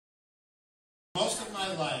Most of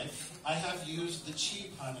my life, I have used the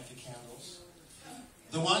cheap Hanukkah candles.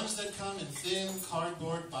 The ones that come in thin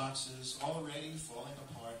cardboard boxes already falling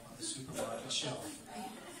apart on the supermarket shelf.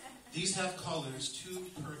 These have colors too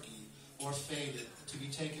perky or faded to be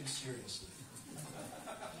taken seriously.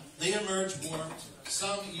 They emerge warped,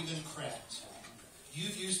 some even cracked.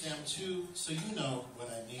 You've used them too, so you know what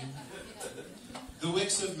I mean. The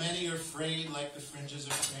wicks of many are frayed like the fringes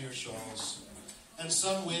of prayer shawls, and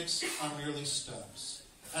some wicks are merely stubs.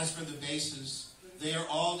 As for the bases, they are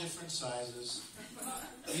all different sizes,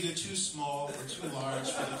 either too small or too large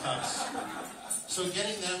for the cups. So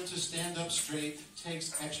getting them to stand up straight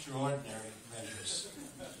takes extraordinary measures.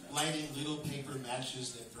 Lighting little paper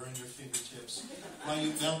matches that burn your fingertips while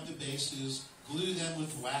you melt the bases, glue them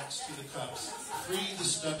with wax to the cups, free the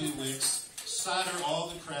stubby wicks, solder all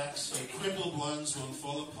the cracks so crippled ones won't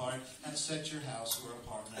fall apart, and set your house or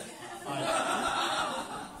apartment on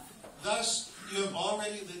fire. Thus, you have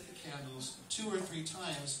already lit the candles 2 or 3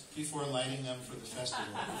 times before lighting them for the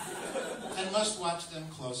festival, and must watch them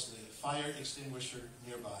closely, fire extinguisher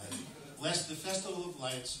nearby, lest the festival of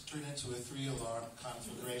lights turn into a 3-alarm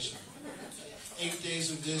conflagration. 8 days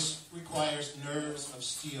of this requires nerves of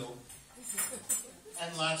steel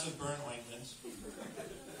and lots of burn ointment,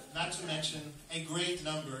 not to mention a great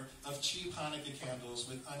number of cheap Hanukkah candles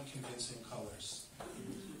with unconvincing colors.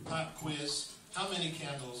 Pop quiz, how many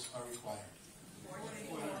candles are required?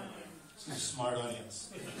 41. This is a smart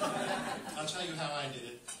audience. I'll tell you how I did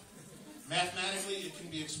it. Mathematically, it can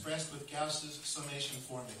be expressed with Gauss's summation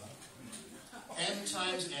formula. N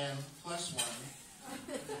times n plus 1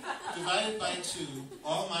 divided by 2,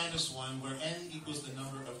 all minus 1, where n equals the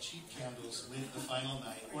number of cheap candles lit the final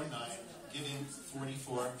night, or 9, giving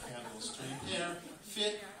 44 candles to repair,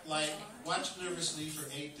 fit, light, watch nervously for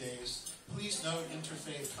 8 days. Please note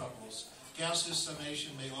interfaith couples. Gauss's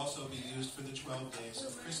summation may also be used for the 12 days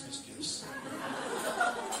of Christmas gifts.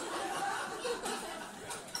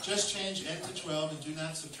 Just change n to 12 and do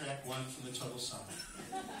not subtract 1 from the total sum.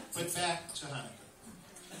 But back to Hanukkah.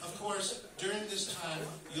 Of course, during this time,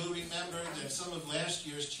 you'll remember that some of last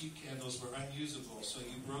year's cheap candles were unusable, so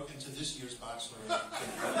you broke into this year's box already.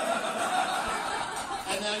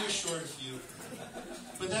 And now you're short a few.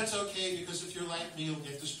 But that's okay, because if you're like me, you'll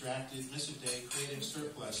get distracted, miss a day, creating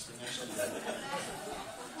surplus for next year.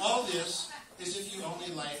 All this is if you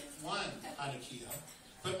only light one Hanukkah,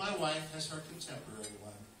 but my wife has her contemporary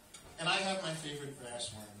one, and I have my favorite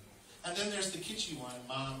brass one. And then there's the kitschy one,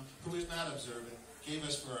 Mom, who is not observant, gave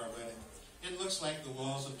us for our wedding. It looks like the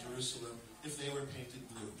walls of Jerusalem if they were painted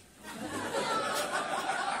blue.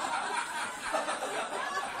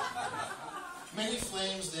 Many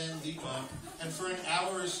flames then leap up, and for an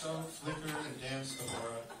hour or so flicker and dance the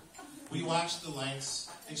horror. We watch the lights,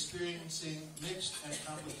 experiencing mixed and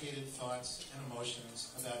complicated thoughts and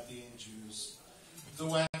emotions about being Jews. The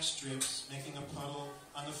wax drips, making a puddle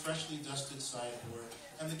on the freshly dusted sideboard,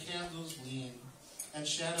 and the candles lean, and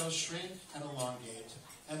shadows shrink and elongate,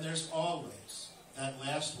 and there's always that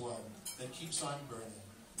last one that keeps on burning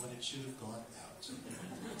when it should have gone out.